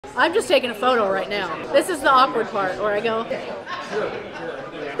I'm just taking a photo right now. This is the awkward part where I go,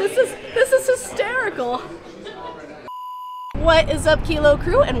 this is hysterical. What is up, Kilo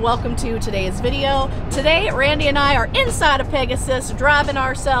Crew, and welcome to today's video. Today, Randy and I are inside of Pegasus, driving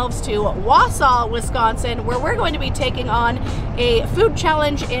ourselves to Wausau, Wisconsin, where we're going to be taking on a food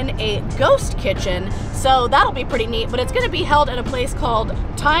challenge in a ghost kitchen. So that'll be pretty neat, but it's going to be held at a place called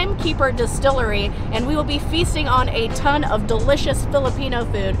Timekeeper Distillery, and we will be feasting on a ton of delicious Filipino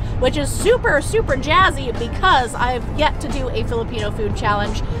food, which is super jazzy because I've yet to do a Filipino food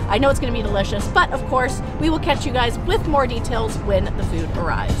challenge. I know it's going to be delicious, but of course, we will catch you guys with more details when the food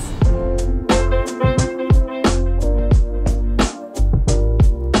arrives.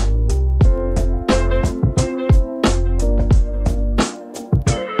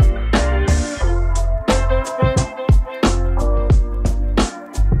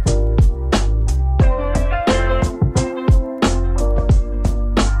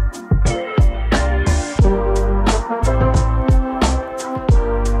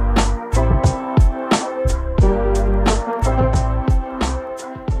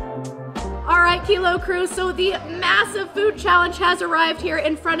 Kilo Crew, so the massive food challenge has arrived here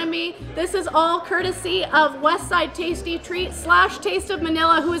in front of me. This is all courtesy of Westside Tasty Treat / Taste of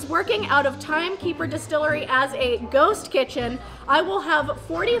Manila, who is working out of Timekeeper Distillery as a ghost kitchen. I will have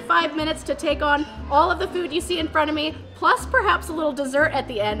 45 minutes to take on all of the food you see in front of me, plus perhaps a little dessert at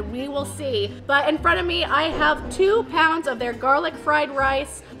the end. We will see. But in front of me, I have 2 pounds of their garlic fried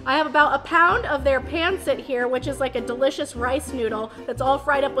rice. I have about a pound of their pancit here, which is like a delicious rice noodle that's all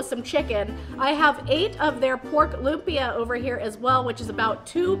fried up with some chicken. I have 8 of their pork lumpia over here as well, which is about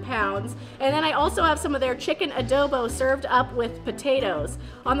 2 pounds. And then I also have some of their chicken adobo served up with potatoes.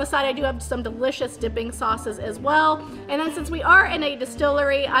 On the side, I do have some delicious dipping sauces as well. And then since we are in a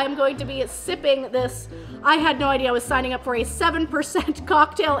distillery, I'm going to be sipping this. I had no idea I was signing up for a 7%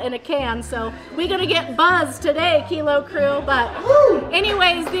 cocktail in a can, so we're gonna get buzzed today, Kilo Crew. But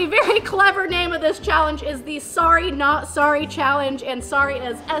anyways, the very clever name of this challenge is the Sari Not Sorry challenge, and Sari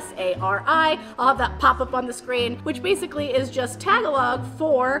is S-A-R-I. I'll have that pop up on the screen, which basically is just Tagalog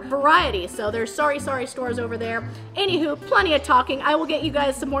for variety. So there's Sari stores over there. Anywho, plenty of talking. I will get you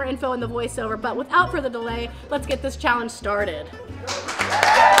guys some more info in the voiceover, but without further delay, let's get this challenge started.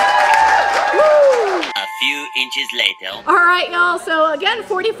 A few inches later. All right, y'all, so again,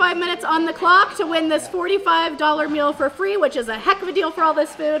 45 minutes on the clock to win this $45 meal for free, which is a heck of a deal for all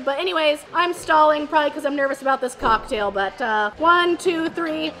this food. But anyways, I'm stalling probably because I'm nervous about this cocktail, but 1, 2,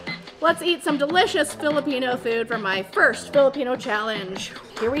 3. Let's eat some delicious Filipino food for my first Filipino challenge.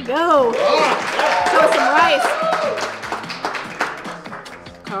 Here we go. So some rice.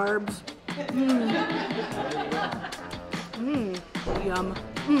 Carbs. Yum.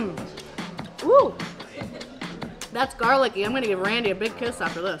 Ooh. That's garlicky. I'm gonna give Randy a big kiss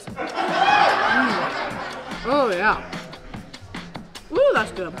after this. Oh yeah. Ooh,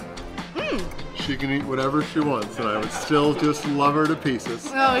 that's good. She can eat whatever she wants, and I would still just love her to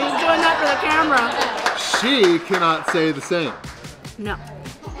pieces. Oh, he's doing that for the camera. She cannot say the same. No.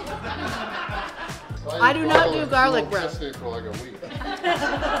 I do not do garlic bread. For like a week.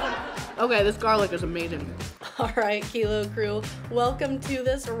 Okay, this garlic is amazing. All right, Kilo Crew, welcome to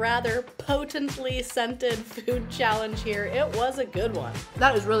this rather potently scented food challenge here. It was a good one.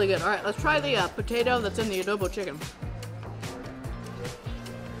 That is really good. All right, let's try the potato that's in the adobo chicken.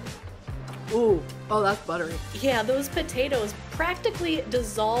 Ooh, oh, that's buttery. Yeah, those potatoes practically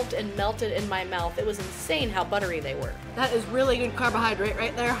dissolved and melted in my mouth. It was insane how buttery they were. That is really good carbohydrate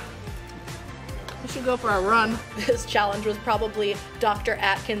right there. We should go for a run. This challenge was probably Dr.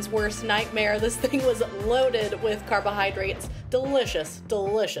 Atkins' worst nightmare. This thing was loaded with carbohydrates. Delicious,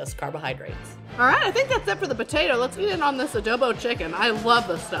 delicious carbohydrates. All right, I think that's it for the potato. Let's eat it on this adobo chicken. I love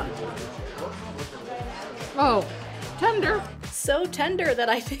this stuff. Oh, tender. So tender that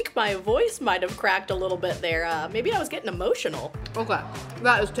I think my voice might have cracked a little bit there. Maybe I was getting emotional. Okay,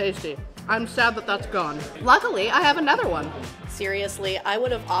 that is tasty. I'm sad that that's gone. Luckily, I have another one. Seriously, I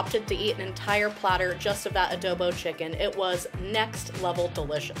would have opted to eat an entire platter just of that adobo chicken. It was next level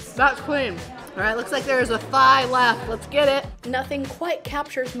delicious. That's clean. All right, looks like there's a thigh left. Let's get it. Nothing quite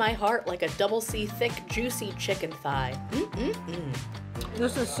captures my heart like a double C thick, juicy chicken thigh.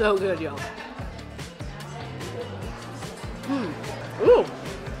 This is so good, y'all. Ooh,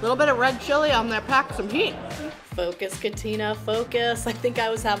 a little bit of red chili on there, pack some heat. Focus, Katina, focus. I think I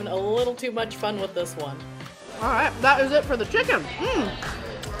was having a little too much fun with this one. All right, that is it for the chicken.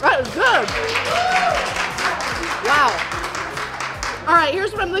 That is good. Wow. All right,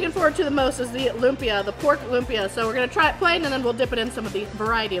 here's what I'm looking forward to the most is the lumpia, the pork lumpia. So we're gonna try it plain and then we'll dip it in some of the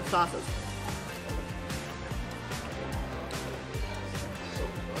variety of sauces.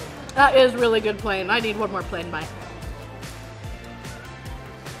 That is really good plain. I need one more plain bite.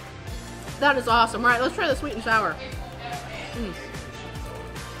 That is awesome. All right, let's try the sweet and sour.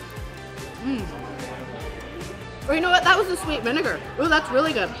 Or you know what? That was the sweet vinegar. Ooh, that's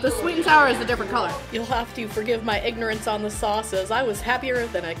really good. The sweet and sour is a different color. You'll have to forgive my ignorance on the sauces. I was happier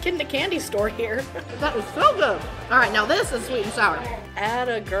than a kid in a candy store here. That is so good. All right, now this is sweet and sour.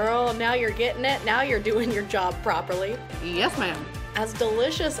 Atta girl, now you're getting it. Now you're doing your job properly. Yes, ma'am. As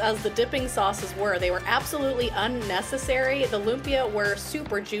delicious as the dipping sauces were, they were absolutely unnecessary. The lumpia were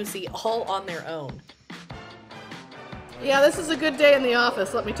super juicy all on their own. Yeah, this is a good day in the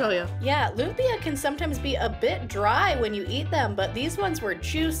office, let me tell you. Yeah, lumpia can sometimes be a bit dry when you eat them, but these ones were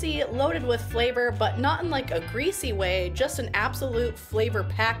juicy, loaded with flavor, but not in like a greasy way, just an absolute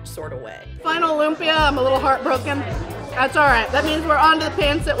flavor-packed sort of way. Final lumpia, I'm a little heartbroken. That's all right. That means we're on to the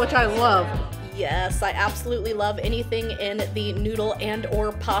pancit, which I love. Yes, I absolutely love anything in the noodle and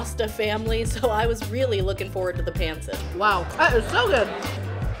or pasta family, so I was really looking forward to the pancit. Wow, that is so good.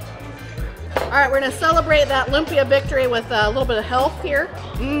 All right, we're gonna celebrate that lumpia victory with a little bit of health here.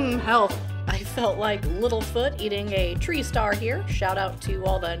 Health. I felt like Littlefoot eating a tree star here. Shout out to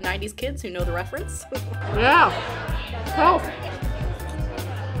all the 90s kids who know the reference. Yeah, health.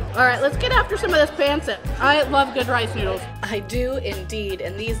 All right, let's get after some of this pancit. I love good rice noodles. I do indeed,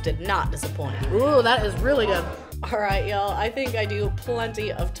 and these did not disappoint. Ooh, that is really good. All right, y'all, I think I do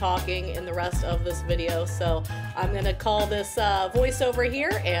plenty of talking in the rest of this video, so I'm gonna call this voiceover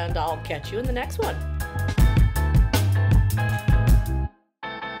here, and I'll catch you in the next one.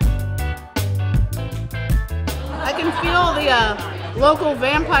 I can feel the local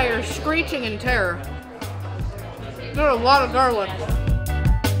vampires screeching in terror. There's a lot of garlic.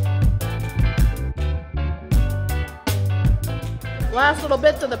 Last little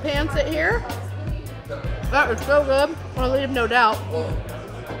bits of the pancit here. That was so good. I'll leave no doubt. All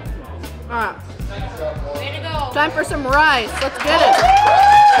right. Way to go. Time for some rice. Let's get it.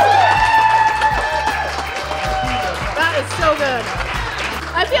 That is so good.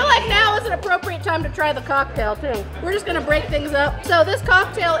 I feel like now is an appropriate time to try the cocktail too. We're just gonna break things up. So this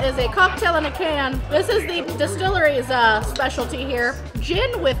cocktail is a cocktail in a can. This is the distillery's specialty here.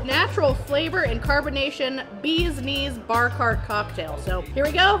 Gin with natural flavor and carbonation, bee's knees bar cart cocktail. So here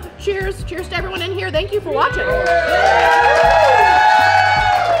we go. Cheers. Cheers to everyone in here. Thank you for watching.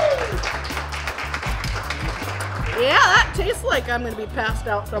 Yeah, that tastes like I'm gonna be passed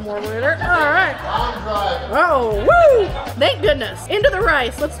out somewhere later. All right. Oh, woo! Thank goodness. Into the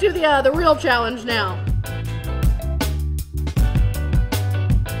rice. Let's do the real challenge now.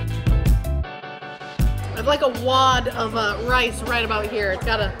 I have like a wad of rice right about here. It's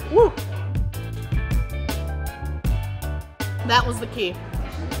gotta, woo! That was the key.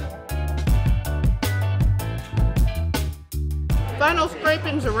 Final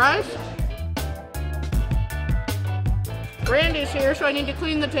scrapings of rice. Randy's here, so I need to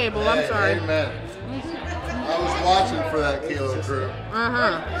clean the table. I'm sorry. Amen. I was watching for that kilo crew. Oh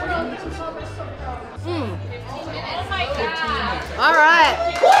my god. All right.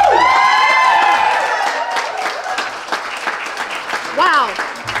 Wow,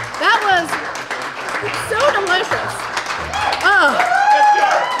 that was so delicious. Oh.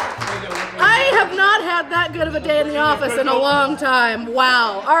 I have not had that good of a day in the office in a long time.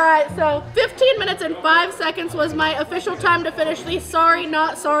 Wow. All right, so 15 minutes and 5 seconds was my official time to finish the Sorry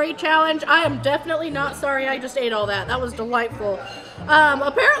Not Sorry challenge. I am definitely not sorry I just ate all that. That was delightful.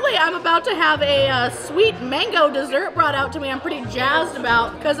 Apparently I'm about to have a sweet mango dessert brought out to me. I'm pretty jazzed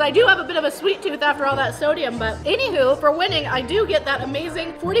about, because I do have a bit of a sweet tooth after all that sodium. But anywho, for winning, I do get that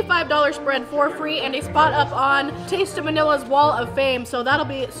amazing $45 spread for free and a spot up on Taste of Manila's Wall of Fame. So that'll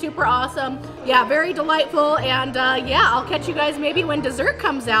be super awesome. Yeah, very delightful. And yeah, I'll catch you guys maybe when dessert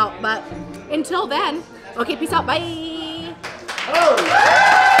comes out. But until then, okay, peace out. Bye.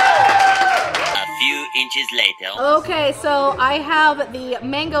 Few inches later. Okay, so I have the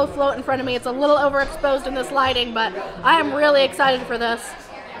mango float in front of me. It's a little overexposed in this lighting, but I am really excited for this.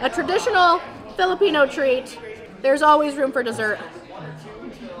 A traditional Filipino treat. There's always room for dessert.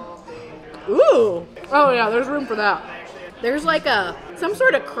 Ooh. Oh yeah, there's room for that. There's like some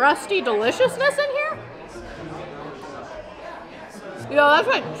sort of crusty deliciousness in here. Yo, that's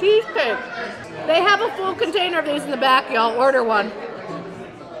like cheesecake. They have a full container of these in the back, y'all. Order one.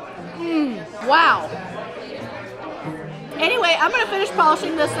 Wow. Anyway, I'm gonna finish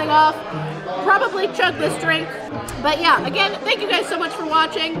polishing this thing off, probably chug this drink. But yeah, again, thank you guys so much for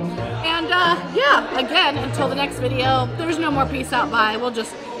watching. And yeah, again, until the next video, there's no more peace out, bye. We'll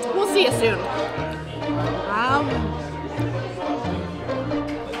see you soon.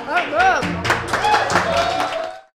 Oh, good.